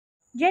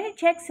Janet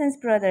Jackson's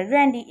brother,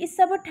 Randy, is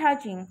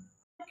sabotaging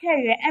her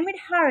career amid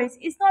Harris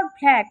is not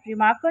black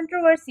remark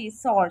controversy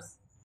source.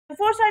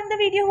 Before starting the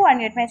video, who are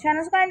new at my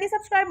channel, so kindly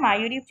subscribe my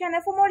YouTube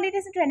channel for more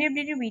latest and trendy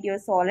updated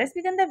videos. So let's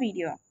begin the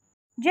video.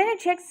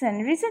 Janet Jackson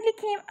recently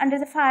came under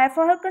the fire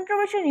for her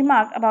controversial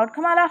remark about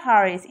Kamala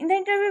Harris. In the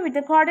interview with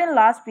The Guardian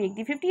last week,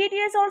 the 58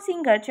 years old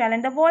singer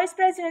challenged the Voice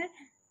president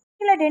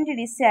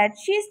identity said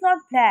she is not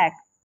black.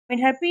 When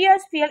her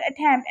peers failed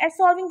attempt at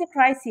solving the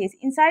crisis,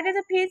 insider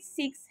the page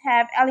 6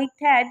 have alleged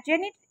that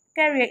Janet's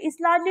career is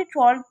largely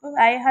trolled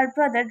by her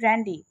brother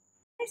Randy.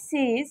 It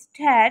says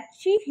that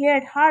she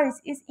heard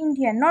Harris is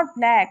Indian, not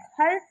black.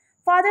 Her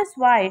father's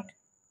white.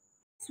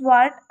 That's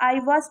what I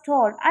was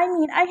told. I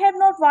mean, I have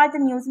not watched the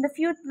news in the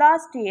few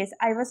last days.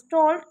 I was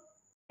told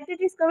that it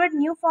discovered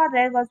new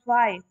father was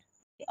white.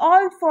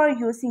 All for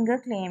you, singer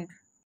claimed.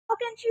 How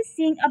can she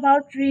sing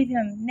about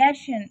rhythm,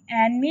 nation,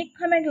 and make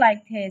comment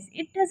like this?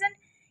 It doesn't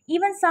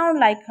even sound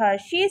like her.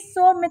 She is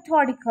so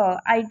methodical.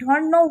 I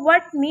don't know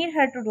what made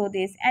her to do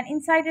this. An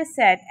insider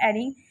said,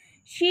 adding,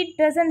 she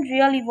doesn't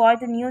really watch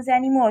the news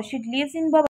anymore. She lives in Baba.